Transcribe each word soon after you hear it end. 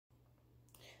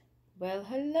Well,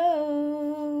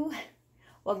 hello!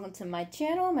 Welcome to my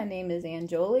channel. My name is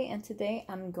Anjoli, and today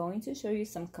I'm going to show you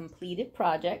some completed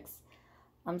projects.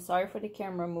 I'm sorry for the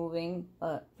camera moving,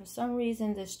 but for some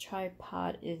reason this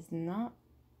tripod is not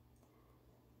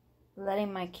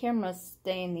letting my camera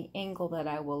stay in the angle that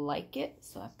I will like it,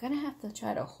 so I'm gonna have to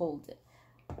try to hold it.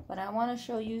 But I want to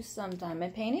show you some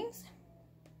diamond paintings.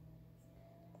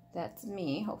 That's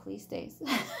me. Hopefully it stays.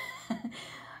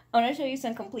 I want to show you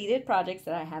some completed projects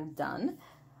that I have done.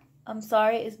 I'm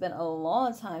sorry, it's been a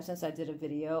long time since I did a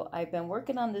video. I've been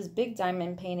working on this big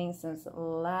diamond painting since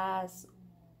last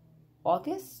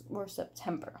August or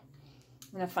September.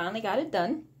 And I finally got it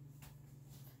done.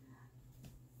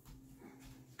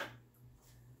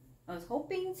 I was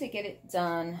hoping to get it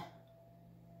done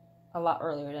a lot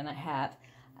earlier than I have.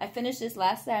 I finished this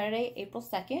last Saturday, April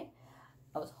 2nd.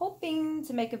 I was hoping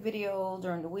to make a video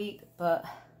during the week, but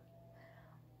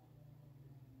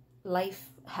life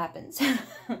happens.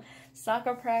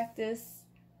 Soccer practice.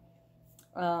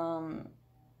 I'm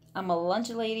a lunch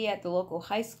lady at the local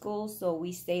high school, so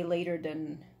we stay later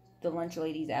than the lunch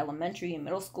ladies at elementary and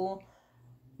middle school.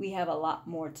 We have a lot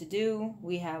more to do.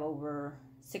 We have over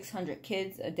 600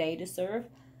 kids a day to serve.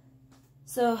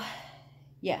 So,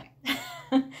 yeah.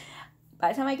 By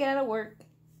the time I get out of work,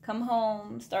 come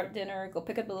home, start dinner, go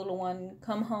pick up the little one,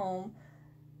 come home,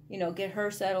 you know, get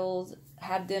her settled,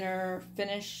 have dinner,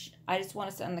 finish. I just want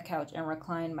to sit on the couch and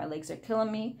recline. My legs are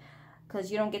killing me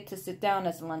because you don't get to sit down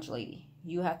as a lunch lady.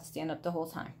 You have to stand up the whole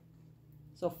time.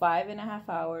 So 5.5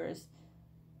 hours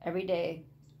every day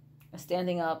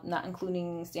standing up, not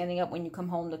including standing up when you come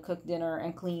home to cook dinner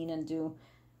and clean and do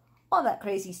all that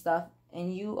crazy stuff.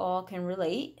 And you all can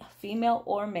relate, female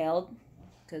or male,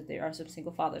 because there are some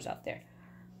single fathers out there.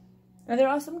 And there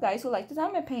are some guys who like to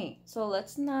diamond paint. So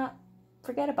let's not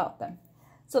forget about them.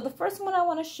 So the first one I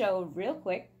want to show real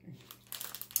quick,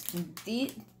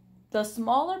 the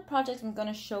smaller projects I'm going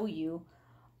to show you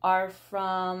are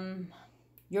from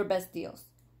Your Best Deals.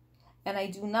 And I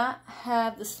do not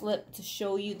have the slip to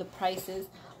show you the prices,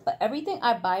 but everything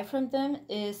I buy from them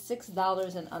is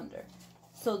 $6 and under.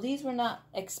 So these were not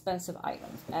expensive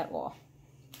items at all.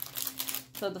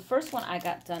 So the first one I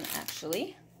got done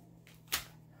actually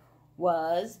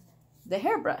was the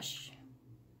hairbrush.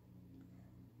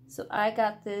 So I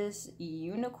got this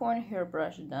unicorn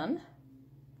hairbrush done.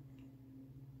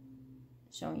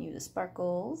 Showing you the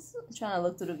sparkles. I'm trying to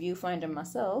look through the viewfinder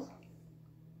myself.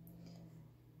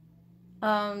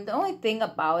 The only thing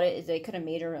about it is they could have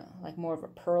made her like more of a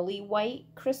pearly white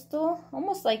crystal.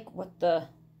 Almost like what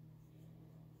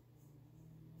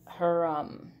her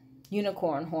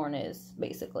unicorn horn is,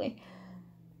 basically.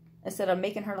 Instead of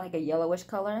making her like a yellowish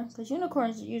color. Because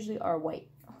unicorns usually are white.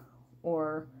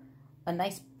 Or a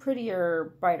nice,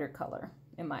 prettier, brighter color,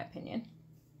 in my opinion.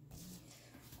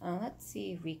 Let's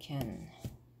see if we can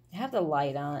have the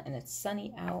light on and it's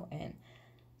sunny out and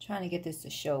trying to get this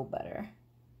to show better.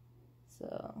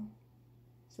 So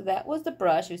that was the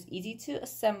brush. It was easy to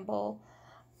assemble.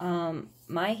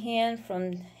 My hand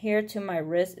from here to my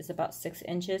wrist is about 6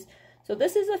 inches. So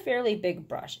this is a fairly big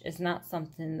brush. It's not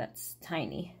something that's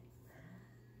tiny.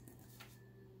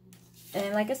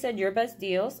 And like I said, Your Best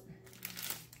Deals.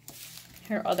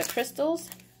 Here are the crystals.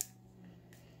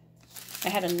 I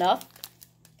had enough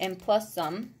and plus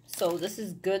some. So this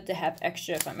is good to have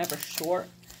extra if I'm ever short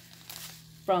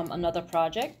from another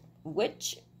project,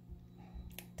 which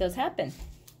does happen.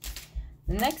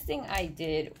 The next thing I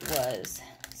did was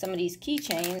some of these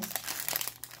keychains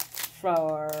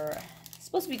for,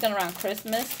 supposed to be done around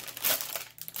Christmas,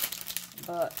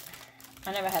 but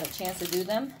I never had a chance to do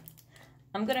them.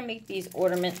 I'm going to make these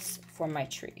ornaments for my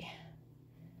tree.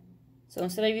 So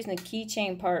instead of using the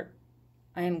keychain part,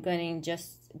 I am going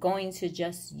to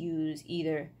just use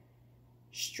either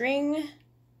string,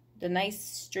 the nice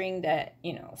string that,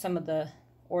 you know, some of the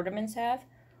ornaments have,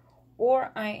 or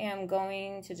I am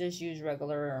going to just use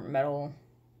regular metal.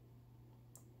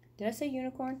 Did I say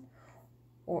unicorn?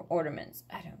 Or ornaments?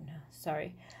 I don't know.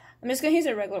 Sorry. I'm just going to use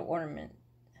a regular ornament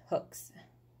hooks.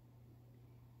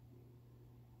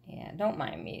 Yeah, don't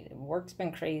mind me. Work's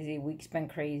been crazy. Week's been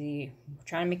crazy. I'm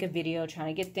trying to make a video,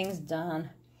 trying to get things done.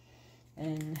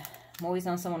 And I'm always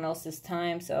on someone else's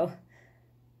time, so.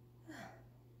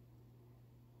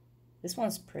 This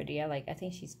one's pretty. I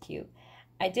think she's cute.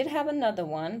 I did have another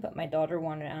one, but my daughter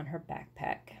wanted it on her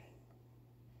backpack.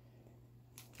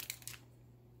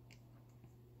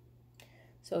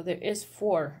 So there is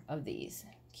 4 of these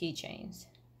keychains.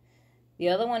 The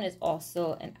other one is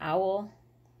also an owl,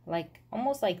 like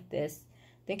almost like this.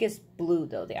 I think it's blue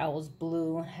though. The owl's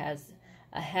blue, has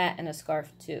a hat and a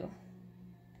scarf too.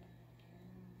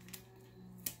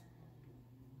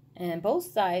 And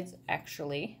both sides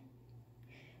actually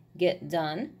get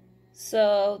done.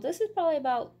 So this is probably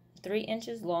about 3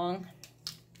 inches long.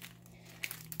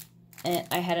 And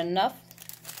I had enough.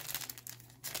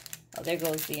 Oh, there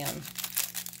goes the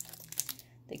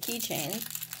keychain.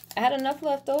 I had enough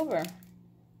left over.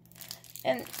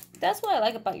 And that's what I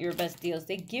like about Your Best Deals.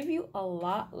 They give you a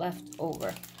lot left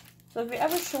over. So if you're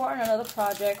ever short on another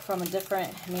project from a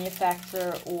different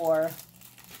manufacturer, or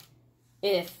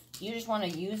if you just want to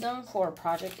use them for a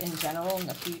project in general in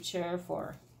the future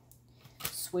for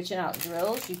switching out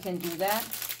drills, you can do that.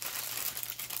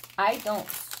 I don't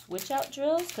switch out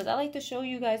drills because I like to show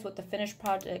you guys what the finished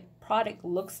product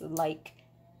looks like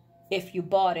if you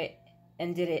bought it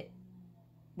and did it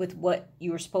with what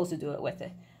you were supposed to do it with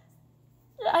it.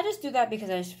 I just do that because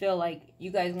I just feel like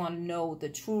you guys want to know the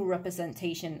true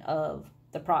representation of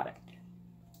the product.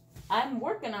 I'm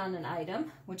working on an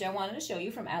item which I wanted to show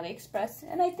you from AliExpress,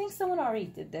 and I think someone already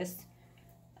did this.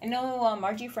 I know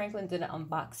Margie Franklin did an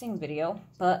unboxing video,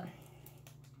 but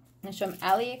it's from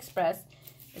AliExpress.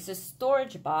 It's a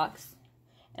storage box,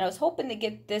 and I was hoping to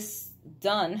get this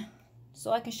done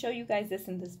so I can show you guys this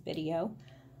in this video,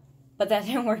 but that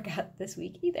didn't work out this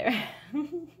week either.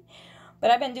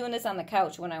 But I've been doing this on the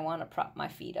couch when I want to prop my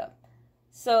feet up.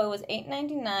 So it was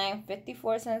 $8.99,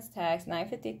 54 cents tax,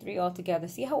 $9.53 altogether.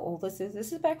 See how old this is?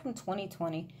 This is back from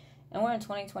 2020, and we're in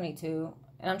 2022,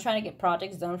 and I'm trying to get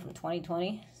projects done from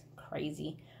 2020. It's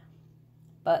crazy.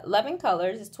 But 11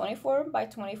 colors is 24 by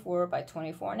 24 by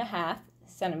 24 and a half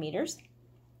centimeters.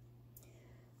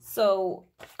 So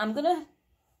I'm gonna,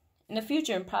 in the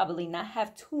future, probably not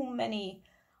have too many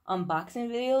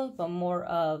unboxing videos, but more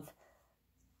of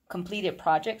completed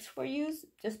projects for you,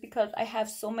 just because I have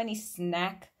so many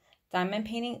snack diamond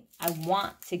painting. I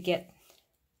want to get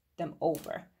them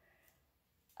over.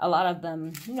 A lot of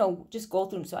them, you know, just go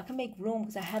through them so I can make room,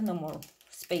 because I have no more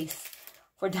space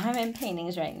for diamond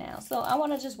paintings right now. So I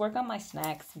want to just work on my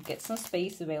snacks and get some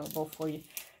space available for you,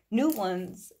 new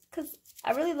ones, because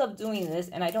I really love doing this,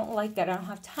 and I don't like that I don't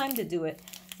have time to do it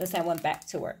since I went back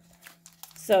to work.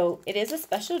 So it is a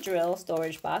special drill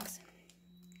storage box.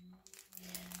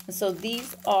 And so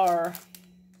these are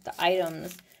the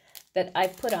items that I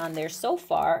put on there so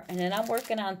far. And then I'm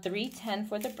working on 310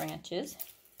 for the branches.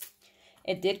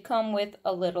 It did come with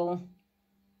a little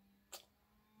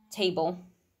table.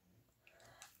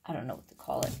 I don't know what to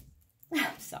call it.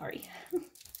 I'm sorry.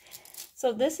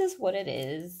 So this is what it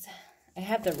is. I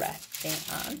have the wrap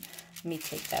thing on. Let me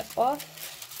take that off.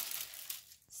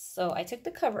 So I took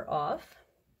the cover off.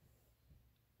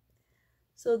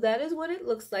 So that is what it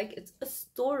looks like. It's a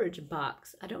storage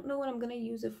box. I don't know what I'm going to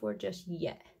use it for just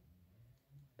yet.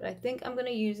 But I think I'm going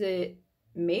to use it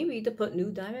maybe to put new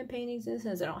diamond paintings in,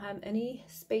 since I don't have any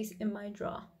space in my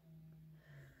drawer.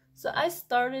 So I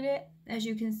started it. As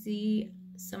you can see,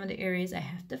 some of the areas I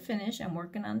have to finish. I'm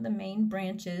working on the main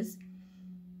branches.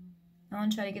 I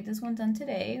want to try to get this one done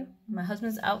today. My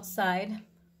husband's outside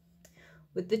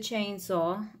with the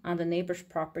chainsaw on the neighbor's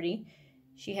property.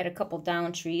 She had a couple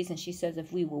down trees, and she says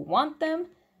if we will want them,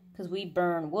 because we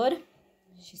burn wood,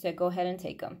 she said go ahead and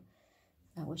take them.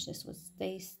 I wish this would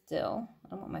stay still. I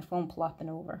don't want my phone plopping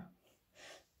over.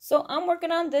 So I'm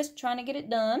working on this, trying to get it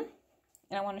done,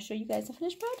 and I want to show you guys the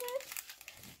finished project.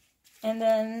 And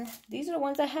then these are the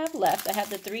ones I have left. I have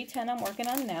the 310 I'm working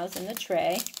on now. It's in the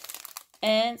tray,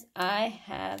 and I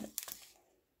have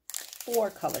 4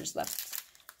 colors left.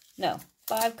 No,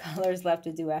 5 colors left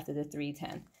to do after the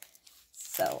 310.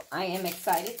 So I am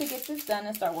excited to get this done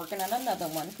and start working on another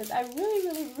one, because I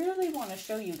really want to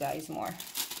show you guys more.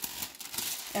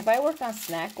 If I work on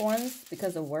snack ones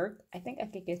because of work, I think I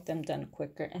could get them done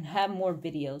quicker and have more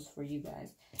videos for you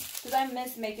guys. Because I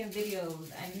miss making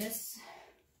videos. I miss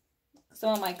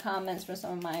some of my comments from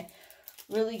some of my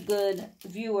really good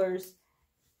viewers.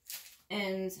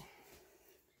 And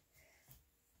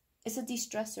it's a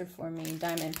de-stressor for me,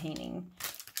 diamond painting.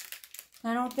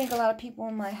 I don't think a lot of people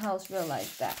in my house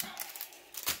realize that.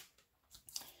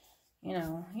 You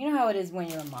know how it is when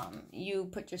you're a mom. You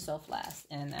put yourself last,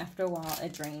 and after a while,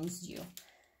 it drains you.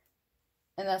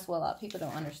 And that's what a lot of people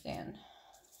don't understand.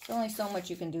 There's only so much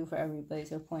you can do for everybody,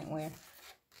 to the point where,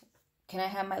 can I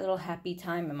have my little happy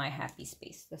time in my happy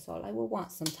space? That's all I would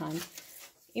want sometimes.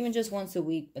 Even just once a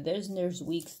week. But there's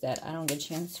weeks that I don't get a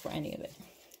chance for any of it.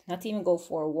 Not to even go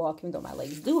for a walk, even though my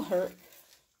legs do hurt.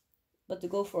 But to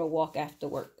go for a walk after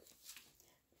work,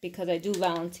 because I do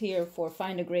volunteer for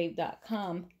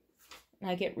findagrave.com, and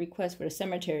I get requests for the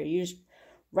cemetery. Usually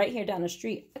right here down the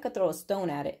street, I could throw a stone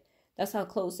at it. That's how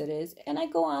close it is. And I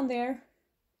go on there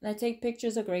and I take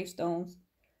pictures of gravestones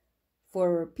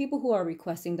for people who are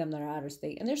requesting them that are out of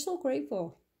state, and they're so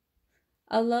grateful.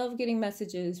 I love getting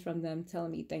messages from them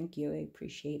telling me thank you. I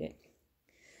appreciate it.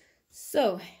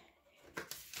 So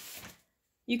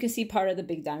you can see part of the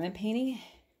big diamond painting,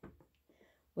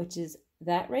 which is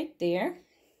that right there.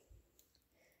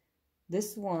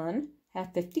 This one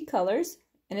had 50 colors,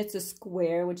 and it's a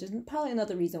square, which is probably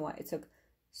another reason why it took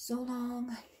so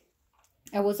long.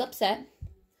 I was upset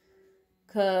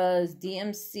because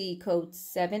DMC code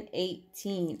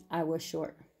 718, I was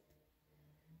short.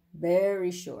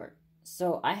 Very short.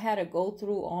 So I had to go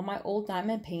through all my old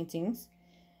diamond paintings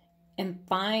and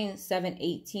find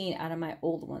 718 out of my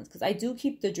old ones, because I do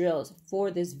keep the drills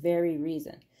for this very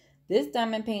reason. This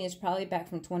diamond paint is probably back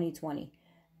from 2020.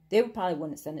 They probably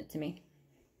wouldn't send it to me.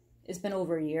 It's been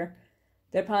over a year.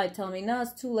 They're probably telling me, no,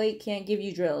 it's too late, can't give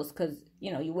you drills because,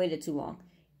 you know, you waited too long.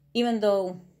 Even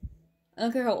though, I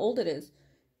don't care how old it is,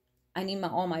 I need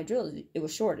all my drills. It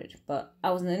was shorted, but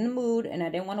I wasn't in the mood and I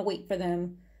didn't want to wait for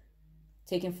them.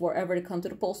 Taking forever to come to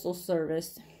the postal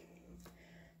service.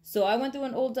 So I went through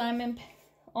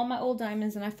all my old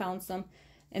diamonds, and I found some.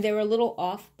 And they were a little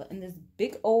off, but in this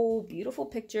big old beautiful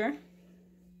picture,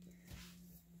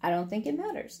 I don't think it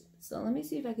matters. So let me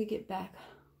see if I could get back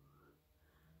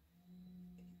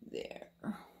there.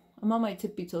 I'm on my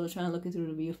tippy toes trying to look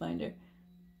through the viewfinder.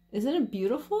 Isn't it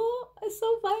beautiful? It's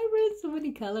so vibrant, so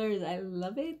many colors. I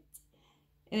love it.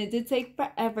 And it did take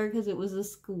forever because it was a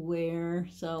square.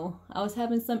 So I was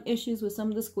having some issues with some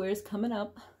of the squares coming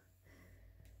up,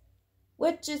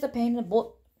 which is a pain in the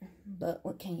butt. But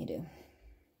what can you do?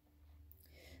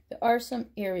 There are some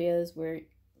areas where,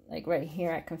 like right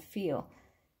here, I can feel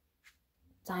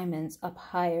diamonds up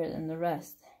higher than the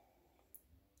rest.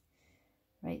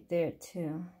 Right there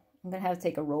too. I'm going to have to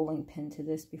take a rolling pin to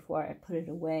this before I put it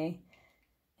away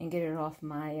and get it off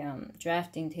my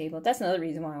drafting table. That's another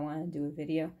reason why I want to do a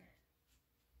video.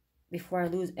 Before I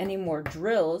lose any more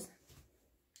drills,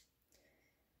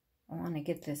 I want to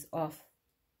get this off.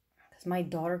 Because my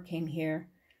daughter came here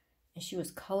and she was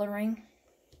coloring.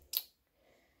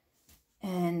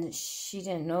 And she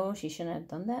didn't know she shouldn't have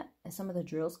done that. And some of the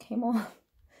drills came off.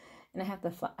 And I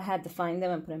had to find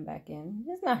them and put them back in.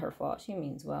 It's not her fault. She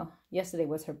means well. Yesterday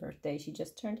was her birthday. She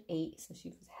just turned 8, so she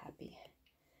was happy.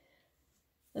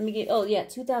 Let me get, oh yeah,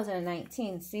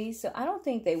 2019. See, so I don't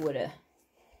think they would have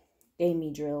gave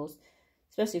me drills,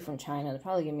 especially from China. They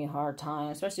probably give me a hard time,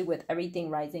 especially with everything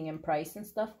rising in price and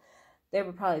stuff. They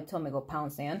would probably tell me to go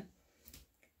pound sand.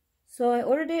 So I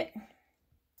ordered it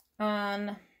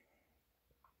on,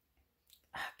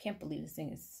 I can't believe this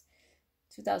thing is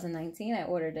 2019. I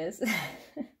ordered this.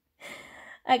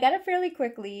 I got it fairly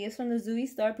quickly. It's from the Zooey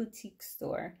Star Boutique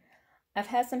store. I've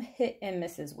had some hit and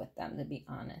misses with them, to be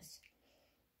honest.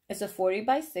 It's a 40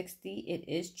 by 60.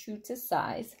 It is true to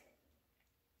size.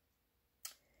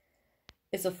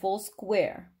 It's a full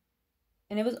square.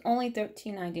 And it was only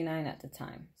 $13.99 at the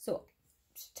time. So,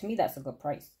 to me, that's a good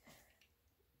price.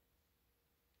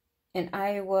 And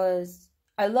I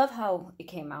love how it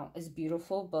came out. It's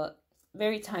beautiful, but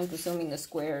very time consuming, the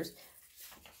squares.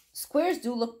 Squares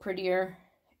do look prettier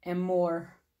and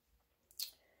more,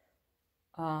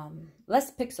 less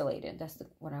pixelated. That's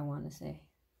what I want to say.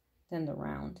 Than the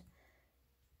round.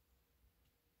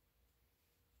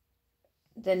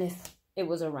 Than if it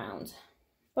was a round.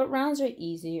 But rounds are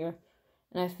easier.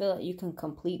 And I feel like you can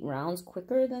complete rounds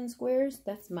quicker than squares.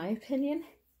 That's my opinion.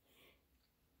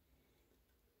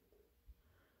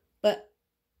 But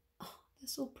oh,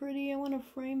 that's so pretty. I want to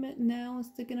frame it now and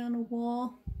stick it on a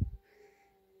wall.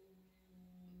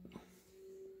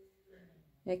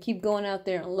 I keep going out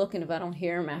there and looking if I don't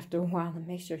hear him after a while and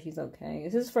make sure he's okay.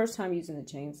 It's his first time using the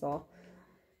chainsaw.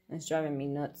 And it's driving me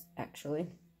nuts, actually.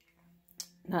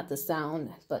 Not the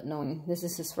sound, but knowing this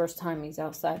is his first time he's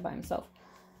outside by himself.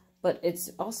 But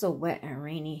it's also wet and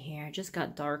rainy here. It just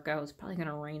got dark out. It's probably going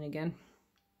to rain again.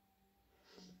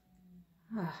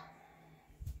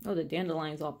 Oh, the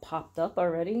dandelions all popped up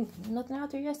already. Nothing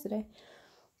out there yesterday.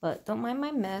 But don't mind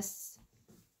my mess.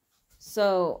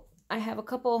 So, I have a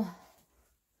couple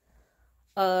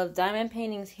of diamond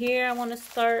paintings here. I want to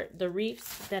start the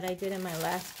reefs that I did in my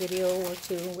last video or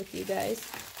two with you guys.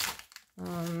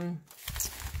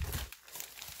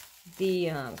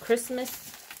 The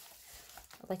Christmas,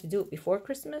 I'd like to do it before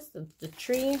Christmas, the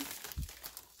tree.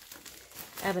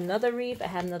 I have another reef. I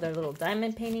have another little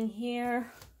diamond painting here.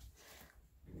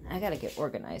 I gotta get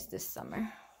organized this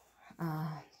summer.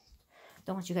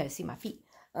 Don't want you guys to see my feet.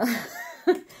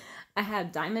 I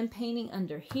have diamond painting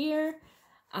under here.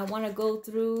 I want to go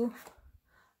through,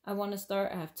 I want to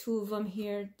start, I have 2 of them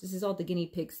here. This is all the guinea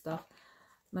pig stuff.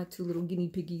 My 2 little guinea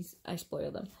piggies, I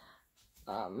spoil them.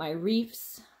 My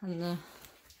reefs, and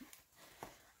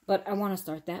But I want to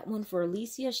start that one for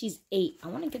Alicia. She's 8. I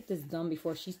want to get this done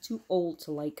before she's too old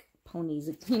to like ponies.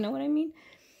 You know what I mean?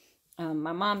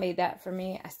 My mom made that for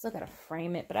me. I still got to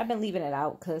frame it, but I've been leaving it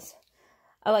out because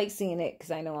I like seeing it because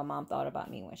I know my mom thought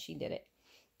about me when she did it.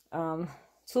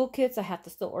 Toolkits, I have to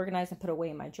still organize and put away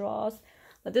in my drawers.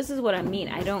 But this is what I mean.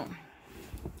 I don't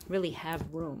really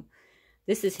have room.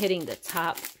 This is hitting the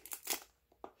top.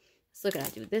 So look, I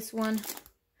do this one.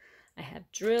 I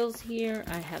have drills here.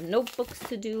 I have notebooks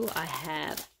to do. I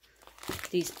have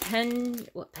these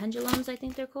pendulums, I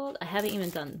think they're called. I haven't even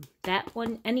done that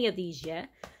one, any of these yet.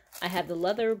 I have the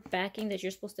leather backing that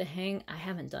you're supposed to hang. I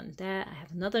haven't done that. I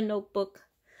have another notebook.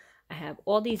 I have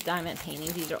all these diamond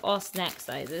paintings. These are all snack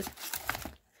sizes.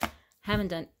 Haven't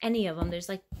done any of them. There's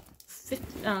like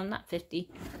 50, not 50,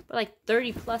 but like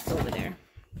 30 plus over there.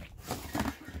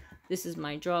 This is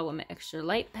my drawer with my extra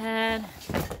light pad.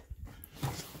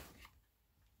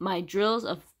 My drills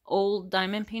of old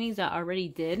diamond paintings I already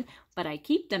did, but I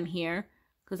keep them here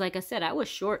because, like I said, I was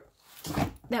short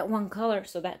that one color,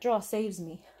 so that drawer saves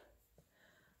me.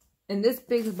 In this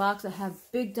big box, I have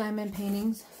big diamond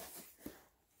paintings.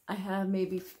 I have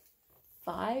maybe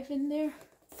 5 in there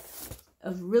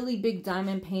of really big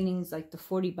diamond paintings, like the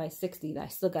 40 by 60 that I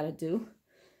still got to do.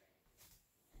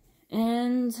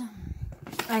 And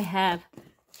I have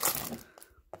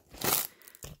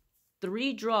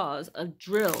 3 drawers of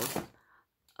drills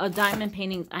of diamond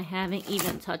paintings I haven't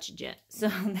even touched yet. So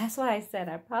that's why I said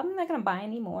I'm probably not going to buy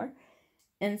any more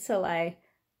until I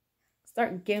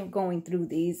start going through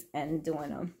these and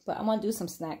doing them. But I want to do some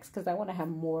snacks because I want to have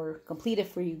more completed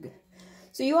for you,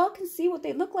 so you all can see what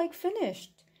they look like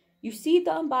finished. You see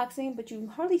the unboxing, but you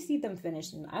hardly see them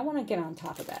finished, and I want to get on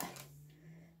top of that.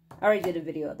 I already did a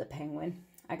video of the penguin.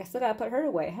 I guess I gotta put her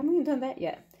away. I haven't even done that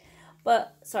yet.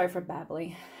 But sorry for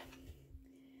babbling,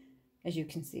 as you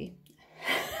can see.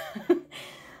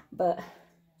 But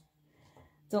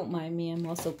don't mind me, I'm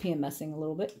also PMSing a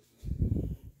little bit.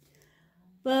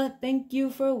 But thank you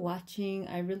for watching.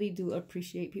 I really do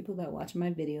appreciate people that watch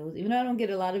my videos. Even though I don't get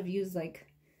a lot of views like,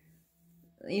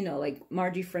 you know, like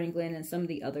Margie Franklin and some of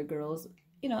the other girls.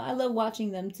 You know, I love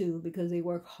watching them too because they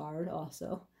work hard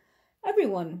also.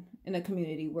 Everyone in the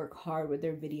community work hard with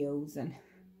their videos, and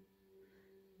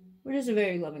we're just a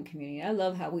very loving community. I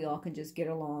love how we all can just get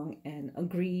along and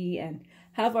agree and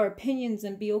have our opinions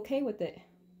and be okay with it.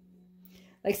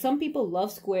 Like, some people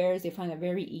love squares. They find it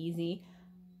very easy.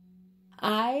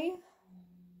 I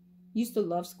used to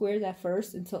love squares at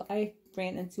first until I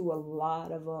ran into a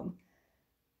lot of them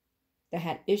that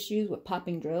had issues with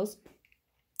popping drills.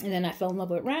 And then I fell in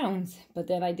love with rounds. But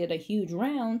then I did a huge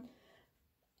round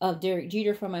of Derek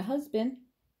Jeter for my husband,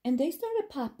 and they started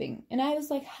popping. And I was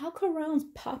like, how could rounds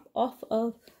pop off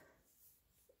of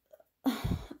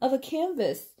a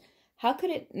canvas? How could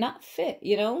it not fit?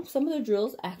 You know, some of the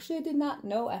drills, actually I did not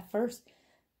know at first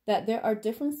that there are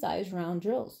different size round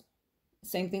drills.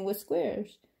 Same thing with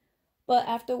squares. But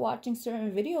after watching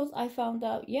certain videos, I found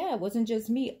out, yeah, it wasn't just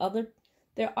me.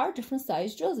 There are different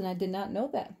size drills, and I did not know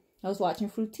that. I was watching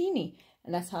Fruitini,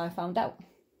 and that's how I found out.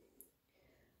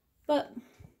 But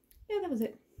yeah, that was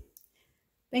it.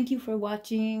 Thank you for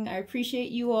watching. I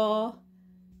appreciate you all.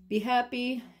 Be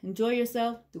happy. Enjoy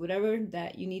yourself. Do whatever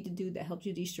that you need to do that helps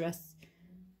you de-stress.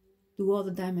 Do all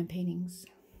the diamond paintings.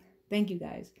 Thank you,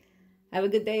 guys. Have a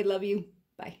good day. Love you.